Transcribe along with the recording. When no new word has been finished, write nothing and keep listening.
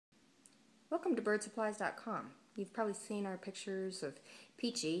Welcome to birdsupplies.com. You've probably seen our pictures of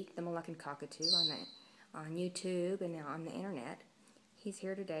Peachy, the Moluccan cockatoo, on YouTube and on the internet. He's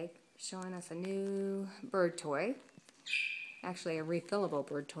here today showing us a new bird toy, actually a refillable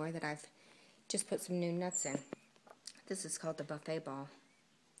bird toy that I've just put some new nuts in. This is called the buffet ball.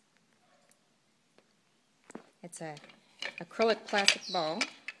 It's a acrylic plastic ball,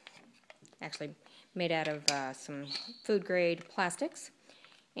 actually made out of some food grade plastics.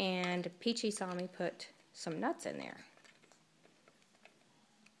 And Peachy saw me put some nuts in there.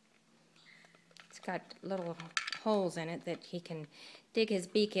 It's got little holes in it that he can dig his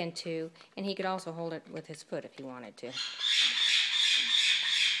beak into, and he could also hold it with his foot if he wanted to.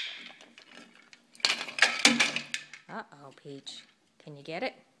 Uh-oh, Peach. Can you get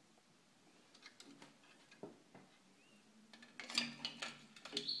it?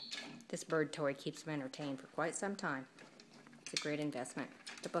 This bird toy keeps him entertained for quite some time. It's a great investment.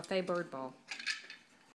 The buffet bird ball.